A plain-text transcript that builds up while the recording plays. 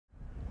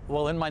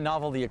Well, in my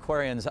novel, The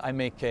Aquarians, I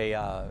make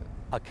a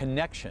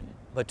connection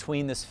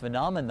between this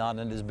phenomenon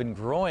that has been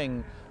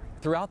growing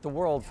throughout the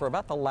world for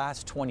about the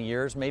last 20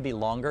 years, maybe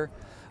longer,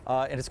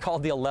 and it's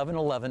called the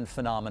 1111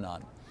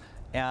 phenomenon.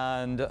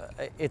 And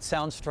it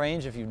sounds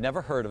strange if you've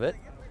never heard of it,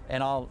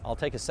 and I'll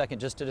take a second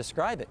just to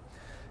describe it.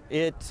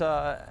 It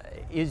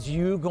is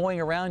you going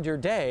around your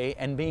day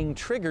and being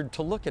triggered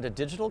to look at a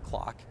digital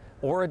clock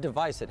or a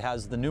device that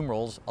has the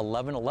numerals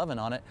 1111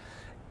 on it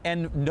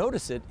and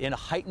notice it in a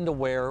heightened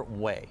aware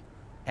way.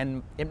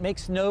 And it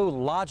makes no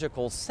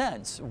logical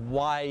sense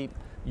why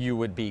you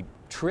would be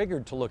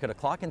triggered to look at a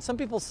clock. And some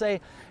people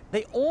say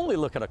they only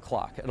look at a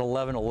clock at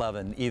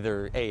 11:11,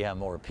 either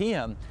AM or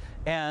PM.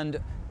 And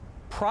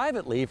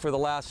privately, for the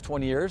last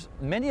 20 years,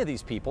 many of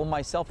these people,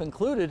 myself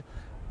included,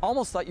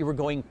 almost thought you were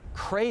going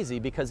crazy,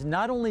 because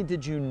not only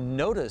did you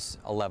notice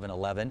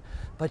 11:11,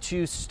 but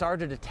you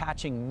started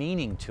attaching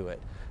meaning to it.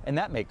 And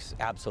that makes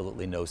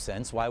absolutely no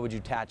sense. Why would you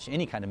attach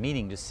any kind of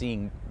meaning to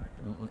seeing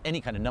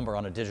any kind of number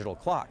on a digital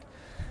clock?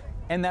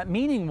 And that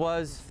meaning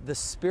was the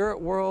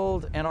spirit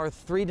world and our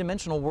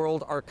three-dimensional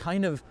world are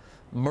kind of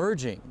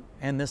merging.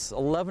 And this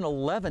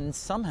 11:11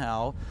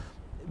 somehow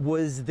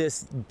was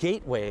this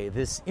gateway,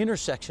 this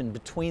intersection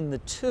between the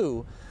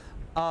two,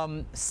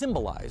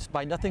 symbolized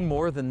by nothing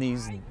more than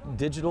these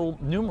digital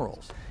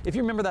numerals. If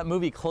you remember that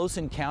movie Close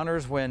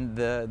Encounters, when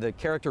the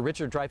character,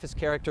 Richard Dreyfuss'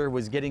 character,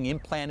 was getting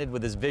implanted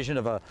with his vision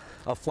of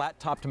a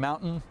flat-topped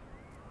mountain,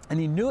 and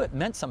he knew it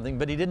meant something,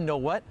 but he didn't know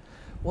what.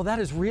 Well, that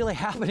is really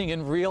happening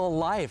in real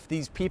life.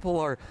 These people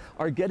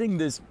are getting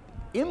this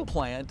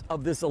implant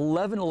of this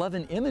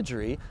 11:11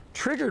 imagery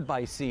triggered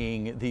by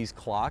seeing these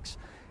clocks.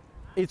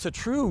 It's a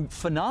true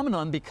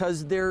phenomenon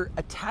because they're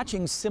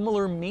attaching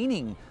similar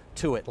meaning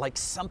to it, like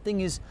something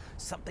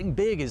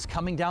big is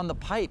coming down the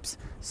pipes.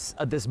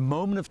 This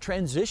moment of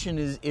transition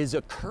is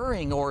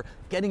occurring or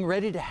getting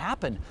ready to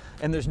happen,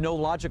 and there's no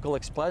logical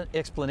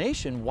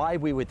explanation why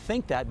we would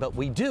think that, but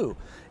we do.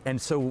 And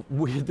so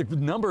the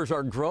numbers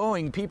are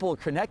growing. People are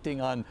connecting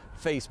on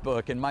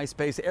Facebook and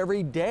MySpace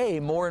every day.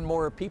 More and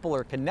more people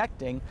are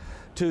connecting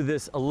to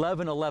this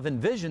 11:11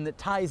 vision that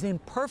ties in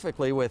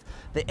perfectly with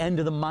the end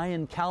of the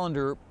Mayan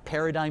calendar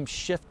paradigm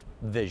shift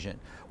vision,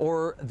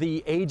 or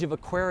the Age of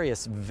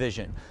Aquarius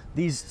vision.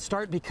 These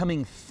start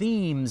becoming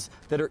themes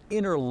that are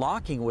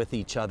interlocking with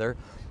each other.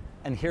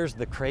 And here's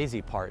the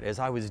crazy part. As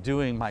I was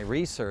doing my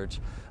research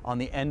on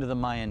the end of the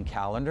Mayan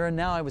calendar, and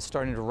now I was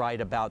starting to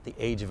write about the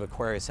Age of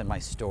Aquarius in my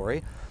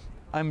story,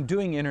 I'm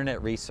doing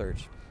internet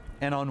research.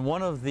 And on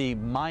one of the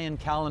Mayan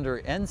calendar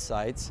end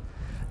sites,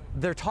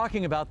 they're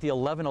talking about the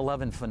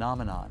 11:11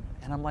 phenomenon.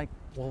 And I'm like,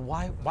 well,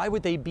 why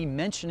would they be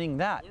mentioning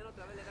that?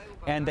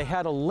 And they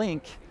had a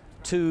link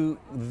to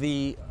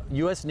the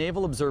U.S.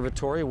 Naval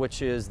Observatory,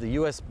 which is the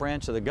U.S.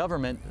 branch of the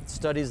government that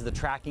studies the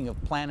tracking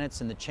of planets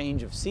and the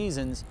change of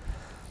seasons.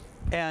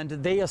 And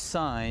they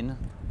assign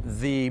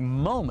the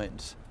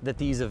moment that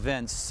these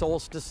events,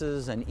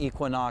 solstices and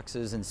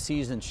equinoxes and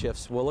season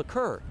shifts, will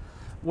occur.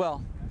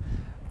 Well,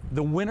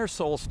 the winter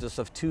solstice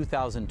of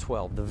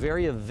 2012, the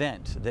very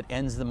event that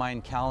ends the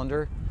Mayan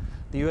calendar,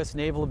 the U.S.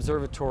 Naval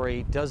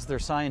Observatory does their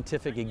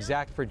scientific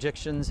exact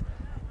predictions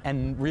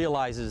and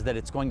realizes that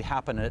it's going to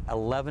happen at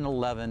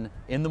 11:11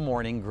 in the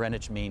morning,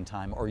 Greenwich Mean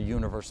Time, or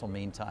Universal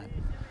Mean Time.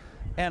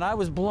 And I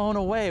was blown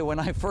away when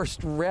I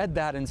first read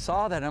that and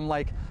saw that. I'm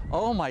like,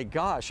 oh my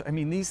gosh, I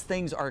mean, these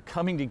things are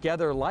coming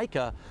together like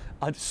a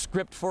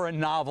script for a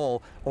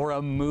novel or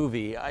a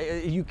movie.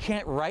 You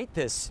can't write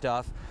this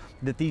stuff,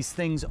 that these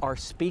things are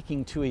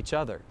speaking to each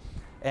other.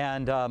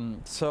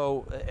 And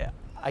so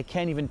I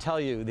can't even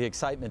tell you the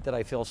excitement that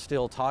I feel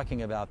still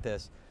talking about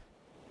this.